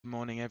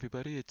morning,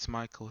 everybody. It's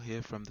Michael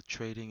here from the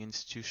Trading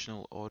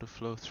Institutional Order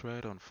Flow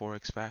thread on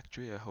Forex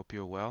Factory. I hope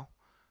you're well.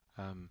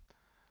 Um,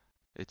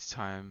 it's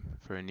time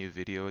for a new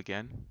video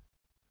again.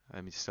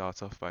 Let me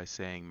start off by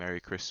saying Merry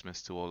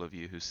Christmas to all of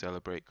you who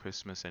celebrate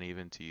Christmas, and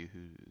even to you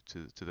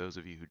to those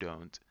of you who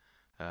don't.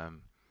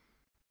 Um,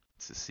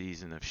 it's a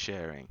season of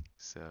sharing,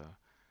 so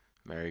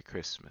Merry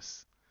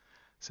Christmas.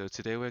 So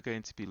today we're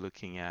going to be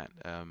looking at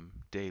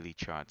daily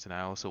charts, and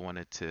I also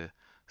wanted to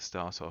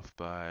start off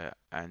by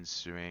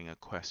answering a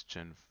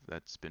question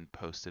that's been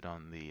posted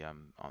on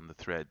the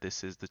thread.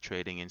 This is the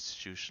Trading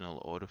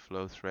Institutional Order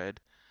Flow thread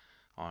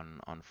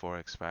on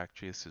Forex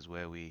Factory. This is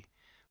where we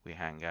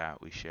hang out,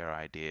 we share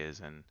ideas,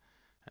 and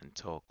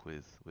talk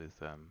with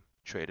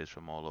traders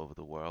from all over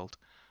the world.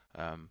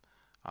 Um,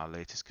 our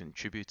latest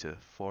contributor,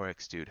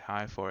 Forex Dude.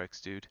 Hi,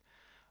 Forex Dude.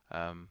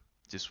 Um,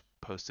 just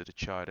posted a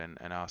chart and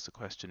asked a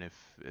question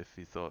if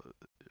he thought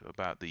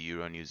about the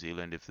Euro New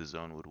Zealand, if the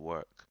zone would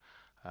work.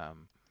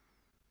 Um,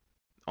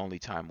 Only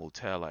time will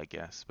tell, I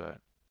guess. But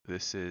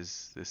this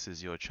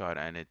is your chart,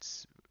 and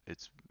it's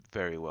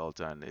very well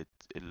done.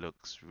 It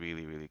looks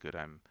really good.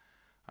 I'm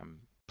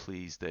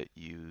pleased that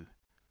you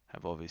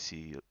have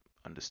obviously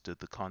understood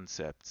the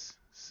concepts.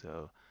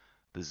 So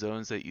the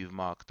zones that you've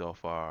marked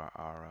off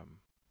are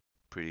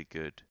pretty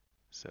good.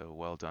 So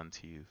well done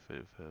to you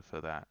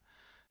for that.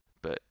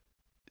 But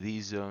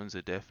these zones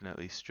are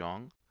definitely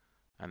strong,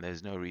 and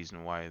there's no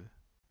reason why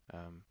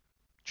um,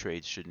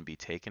 trades shouldn't be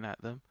taken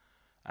at them.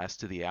 As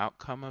to the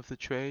outcome of the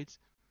trades,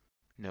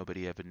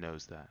 nobody ever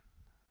knows that.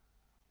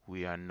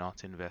 We are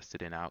not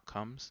invested in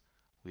outcomes.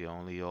 We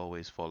only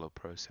always follow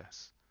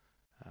process.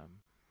 Um,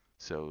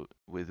 so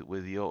with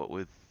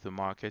the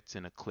markets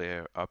in a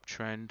clear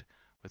uptrend,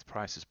 with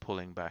prices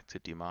pulling back to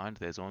demand,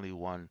 there's only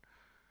one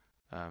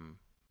um,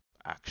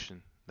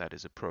 action that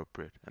is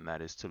appropriate, and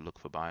that is to look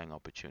for buying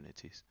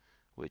opportunities,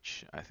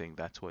 which I think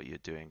that's what you're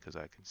doing because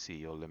I can see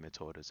your limit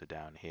orders are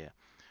down here.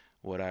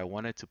 What I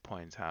wanted to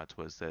point out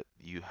was that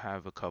you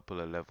have a couple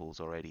of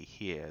levels already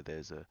here.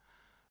 There's a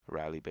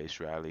rally-based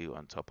rally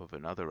on top of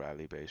another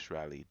rally-based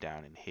rally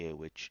down in here,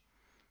 which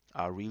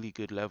are really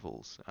good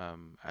levels,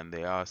 and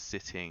they are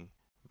sitting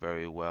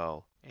very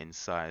well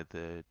inside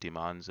the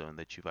demand zone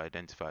that you've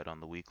identified on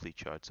the weekly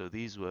chart. So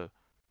these were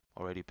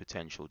already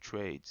potential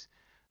trades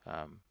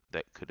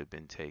that could have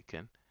been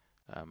taken.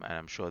 And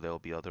I'm sure there will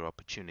be other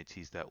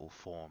opportunities that will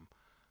form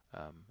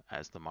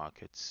as the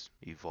markets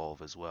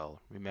evolve as well.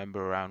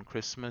 Remember, around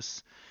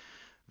Christmas,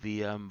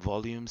 the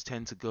volumes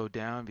tend to go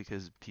down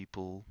because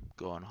people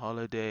go on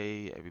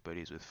holiday,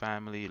 everybody's with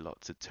family,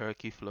 lots of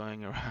turkey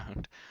flowing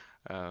around.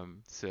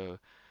 So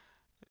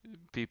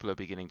people are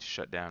beginning to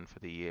shut down for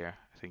the year.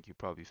 I think you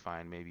probably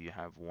find maybe you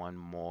have one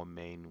more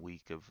main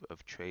week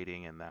of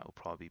trading, and that will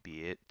probably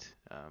be it.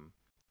 I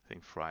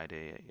think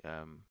Friday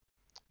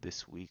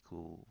this week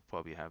will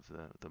probably have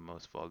the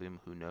most volume.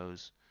 Who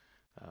knows?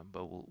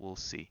 But we'll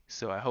see.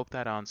 So I hope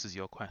that answers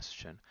your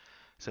question.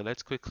 So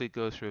let's quickly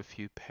go through a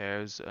few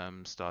pairs,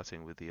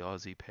 starting with the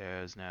Aussie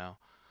pairs now,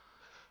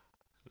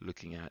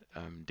 looking at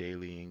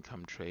daily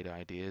income trade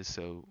ideas.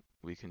 So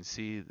we can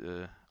see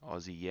the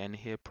Aussie yen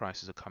here.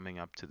 Prices are coming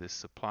up to this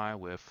supply.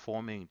 We're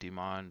forming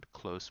demand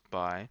close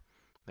by.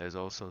 There's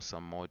also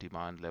some more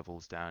demand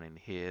levels down in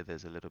here.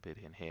 There's a little bit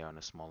in here on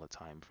a smaller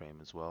time frame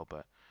as well,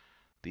 but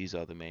these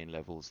are the main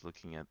levels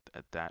looking at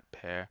that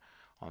pair.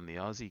 On the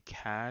Aussie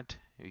CAD,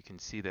 we can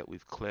see that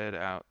we've cleared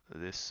out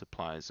this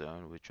supply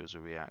zone, which was a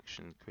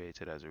reaction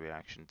created as a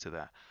reaction to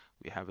that.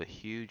 We have a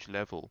huge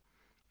level.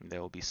 There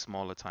will be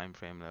smaller time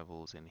frame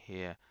levels in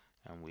here,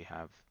 and we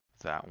have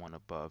that one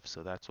above.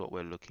 So that's what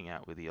we're looking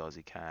at with the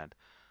Aussie CAD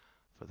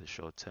for the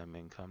short-term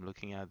income.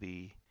 Looking at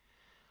the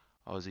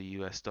Aussie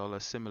US dollar,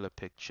 similar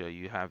picture.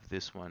 You have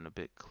this one a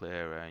bit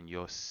clearer, and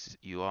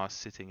you are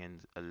sitting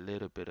in a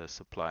little bit of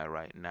supply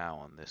right now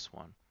on this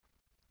one.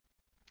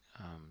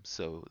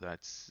 So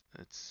that's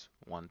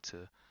one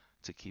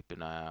to keep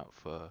an eye out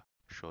for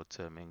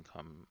short-term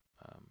income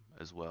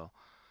as well.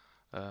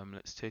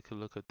 Let's take a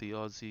look at the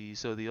Aussie.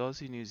 So the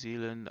Aussie New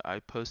Zealand, I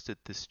posted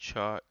this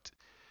chart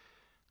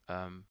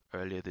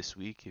earlier this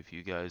week. If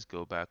you guys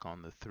go back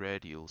on the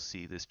thread, you'll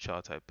see this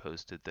chart I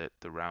posted that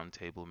the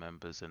roundtable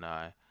members and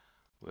I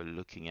were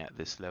looking at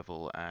this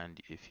level. And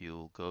if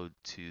you'll go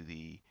to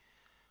the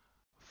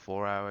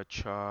 4-hour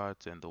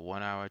chart and the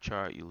 1-hour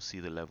chart, you'll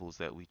see the levels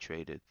that we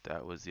traded.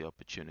 That was the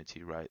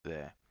opportunity right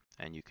there.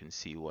 And you can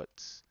see what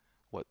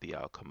the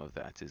outcome of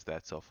that is.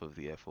 That's off of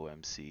the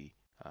FOMC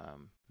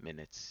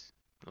minutes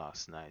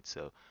last night.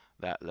 So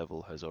that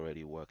level has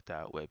already worked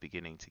out. We're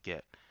beginning to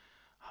get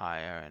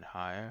higher and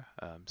higher.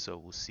 So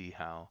we'll see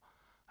how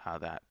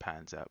that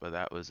pans out. But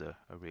that was a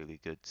really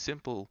good,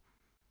 simple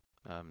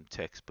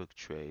textbook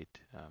trade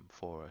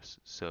for us.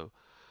 So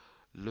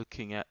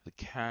looking at the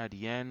CAD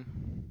yen,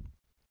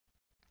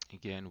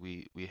 again,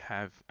 we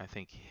have, I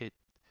think, hit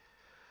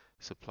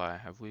supply,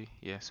 have we?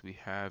 Yes, we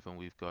have, and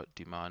we've got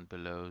demand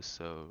below,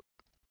 so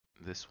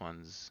this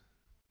one's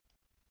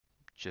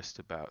just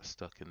about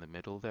stuck in the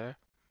middle there.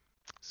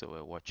 So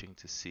we're watching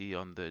to see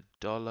on the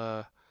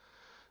dollar.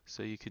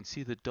 So you can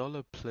see the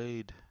dollar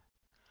played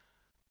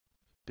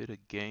bit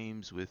of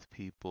games with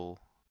people.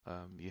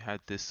 You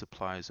had this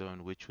supply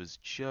zone which was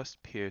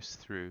just pierced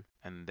through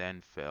and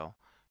then fell.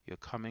 You're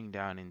coming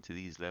down into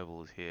these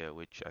levels here,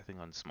 which I think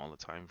on smaller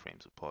time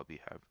frames will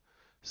probably have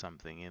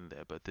something in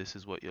there. But this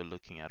is what you're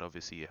looking at.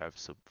 Obviously, you have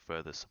some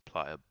further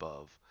supply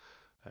above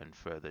and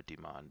further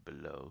demand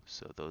below.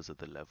 So those are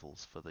the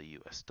levels for the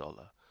US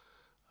dollar.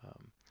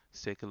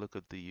 Let's take a look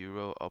at the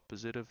euro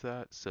opposite of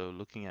that. So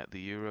looking at the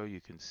euro,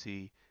 you can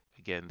see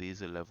again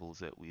these are levels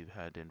that we've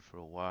had in for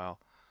a while.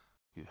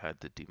 You've had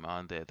the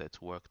demand there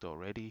that's worked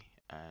already,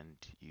 and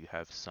you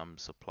have some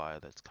supply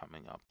that's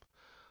coming up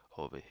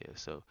over here.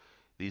 So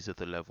these are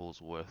the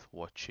levels worth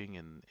watching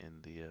in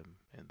the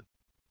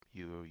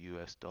euro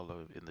US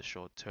dollar in the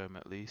short term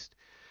at least.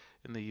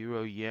 In the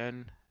euro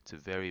yen, it's a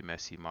very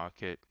messy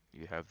market.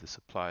 You have the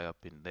supply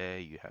up in there,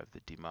 you have the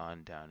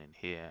demand down in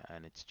here,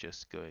 and it's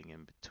just going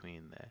in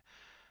between there.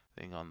 I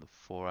think on the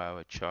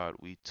 4-hour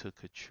chart, we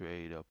took a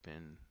trade up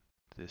in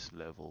this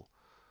level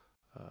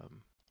a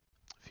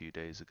few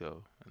days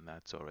ago, and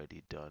that's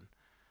already done.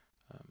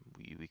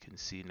 We can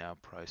see now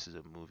prices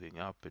are moving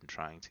up and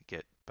trying to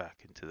get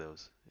back into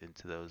those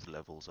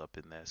levels up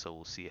in there. So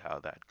we'll see how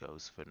that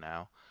goes for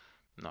now.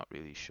 Not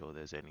really sure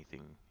there's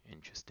anything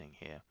interesting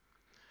here.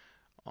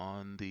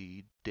 On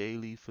the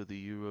daily for the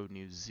Euro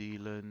New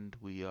Zealand,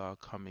 we are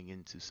coming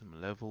into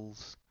some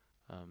levels.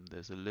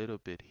 There's a little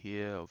bit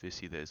here.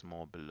 Obviously, there's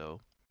more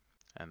below,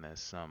 and there's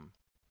some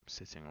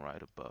sitting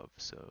right above.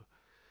 So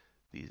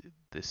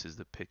this is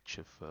the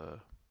picture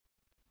for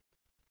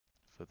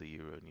the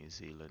Euro New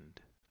Zealand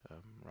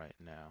right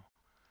now.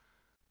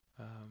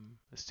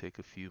 Let's take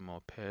a few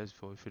more pairs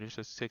before we finish.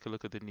 Let's take a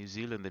look at the New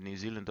Zealand. The New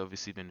Zealand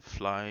obviously been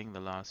flying the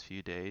last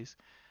few days.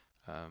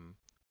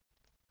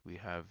 We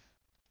have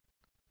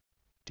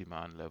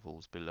demand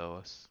levels below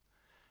us,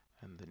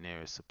 and the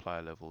nearest supply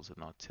levels are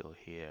not till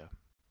here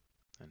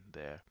and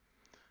there.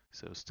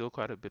 So still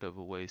quite a bit of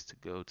a ways to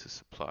go to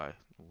supply.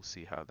 We'll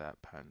see how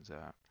that pans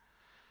out.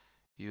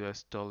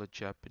 US dollar,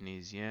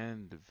 Japanese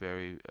yen, the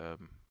very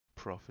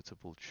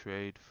profitable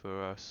trade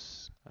for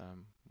us.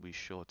 We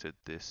shorted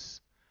this,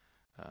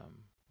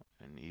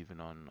 and even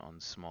on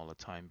smaller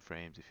time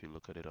frames, if you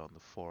look at it on the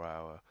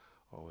 4-hour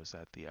or was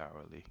that the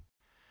hourly?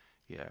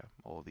 Yeah,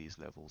 all these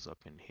levels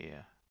up in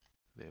here,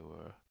 they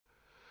were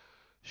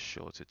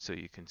shorted. So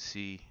you can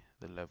see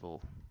the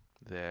level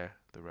there,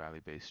 the rally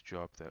base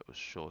drop that was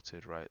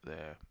shorted right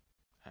there,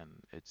 and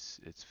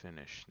it's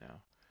finished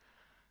now.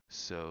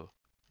 So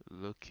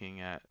looking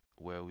at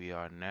where we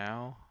are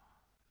now,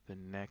 the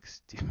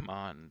next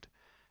demand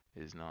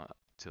is not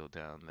till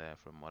down there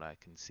from what I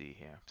can see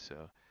here.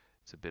 So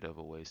it's a bit of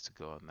a ways to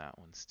go on that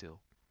one still.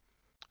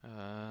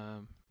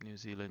 New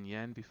Zealand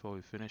yen before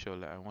we finish.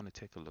 I want to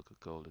take a look at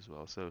gold as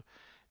well. So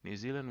New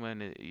Zealand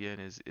yen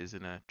is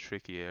in a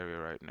tricky area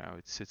right now.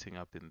 It's sitting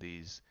up in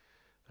these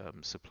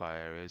supply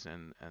areas,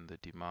 and the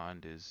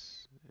demand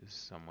is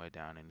somewhere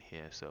down in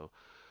here. So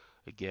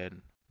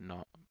again,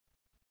 not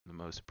the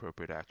most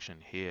appropriate action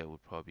here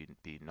would probably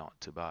be not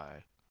to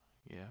buy.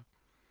 Yeah.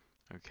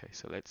 Okay,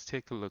 so let's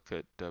take a look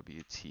at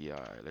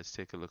WTI. Let's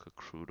take a look at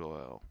crude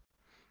oil.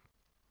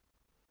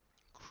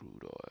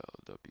 Crude oil,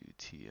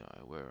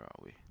 WTI, where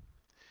are we?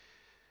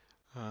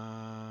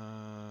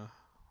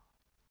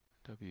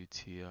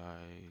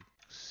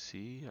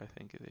 WTIC, I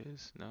think it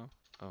is. No?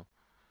 Oh,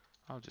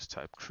 I'll just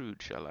type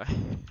crude, shall I?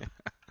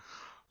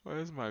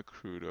 Where's my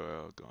crude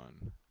oil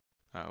gone?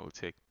 I will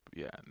take,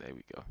 yeah, there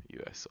we go,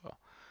 US oil.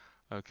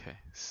 Okay,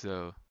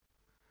 so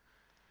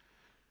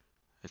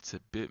it's a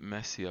bit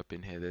messy up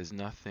in here. There's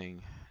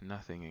nothing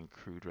in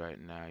crude right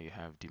now. You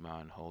have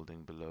demand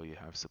holding below, you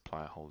have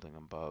supply holding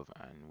above,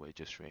 and we're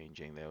just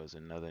ranging. There was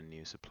another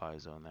new supply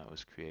zone that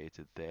was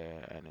created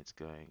there, and it's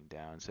going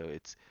down. So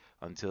it's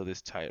until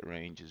this tight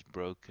range is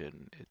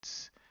broken,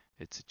 it's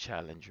a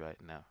challenge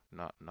right now.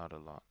 Not a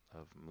lot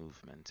of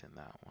movement in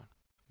that one.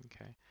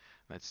 Okay,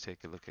 let's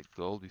take a look at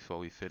gold before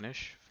we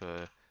finish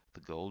for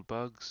the gold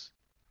bugs.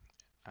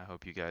 I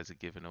hope you guys are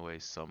giving away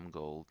some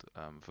gold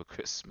for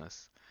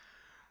Christmas,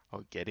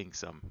 or getting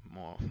some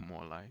more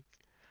like.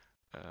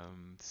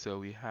 So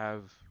we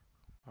have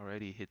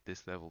already hit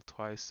this level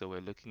twice, so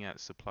we're looking at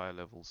supply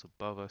levels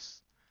above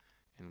us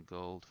in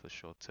gold for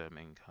short-term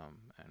income,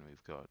 and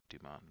we've got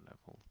demand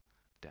level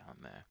down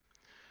there.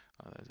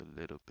 There's a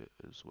little bit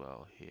as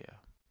well here.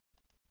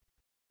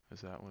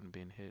 Has that one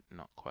been hit?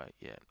 Not quite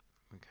yet.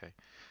 Okay,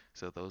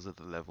 so those are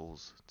the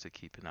levels to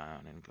keep an eye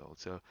on in gold.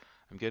 So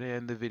I'm going to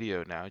end the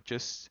video now.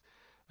 Just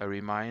a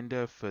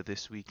reminder for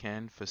this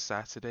weekend, for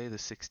Saturday, the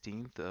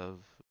 16th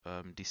of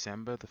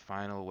December, the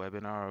final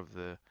webinar of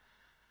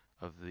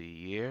the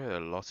year. A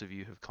lot of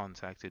you have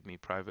contacted me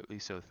privately,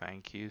 so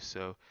thank you.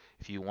 So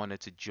if you wanted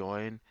to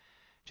join,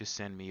 just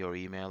send me your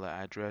email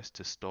address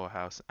to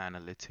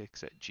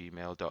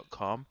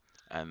storehouseanalytics@gmail.com,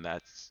 and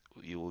that's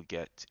you will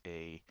get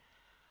an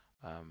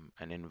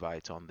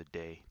invite on the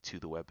day to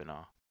the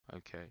webinar.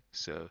 Okay,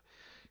 so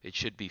it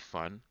should be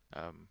fun.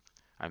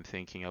 I'm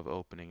thinking of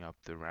opening up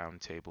the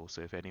roundtable,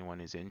 so if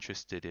anyone is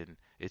interested in,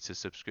 it's a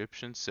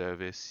subscription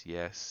service.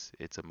 Yes,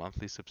 it's a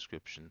monthly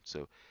subscription,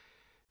 so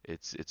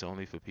It's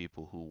only for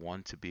people who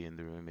want to be in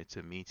the room. It's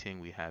a meeting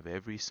we have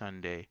every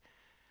Sunday,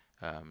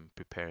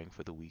 preparing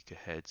for the week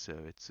ahead. So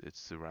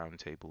it's the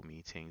roundtable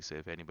meeting. So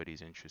if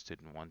anybody's interested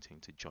in wanting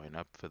to join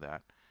up for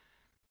that,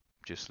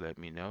 just let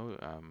me know.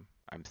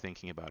 I'm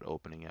thinking about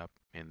opening up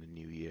in the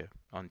new year.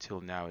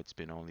 Until now, it's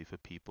been only for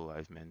people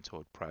I've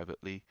mentored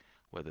privately,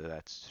 whether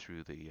that's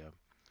through the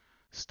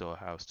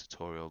Storehouse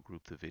tutorial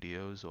group, the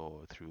videos,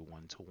 or through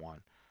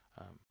one-to-one.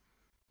 Um,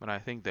 but I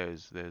think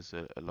there's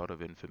a lot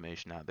of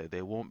information out there.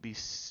 There won't be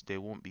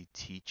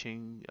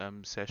teaching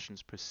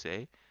sessions per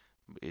se.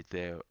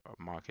 There are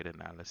market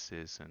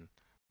analysis and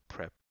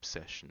prep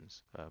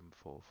sessions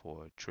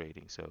for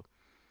trading. So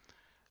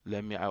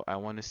I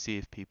want to see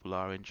if people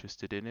are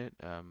interested in it,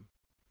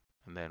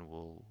 and then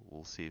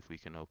we'll see if we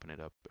can open it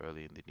up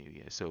early in the new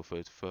year. So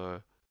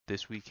for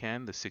this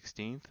weekend, the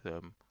 16th,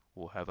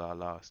 we'll have our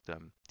last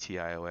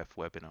TIOF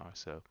webinar.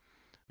 So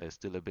there's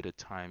still a bit of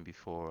time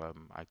before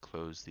I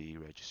close the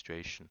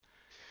registration.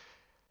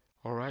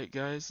 All right,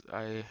 guys,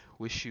 I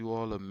wish you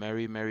all a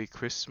Merry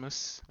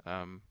Christmas.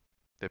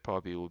 There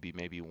probably will be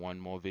maybe one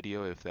more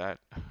video, if that,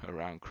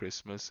 around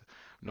Christmas.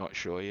 Not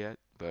sure yet,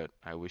 but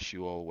I wish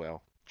you all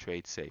well.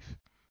 Trade safe.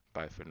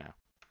 Bye for now.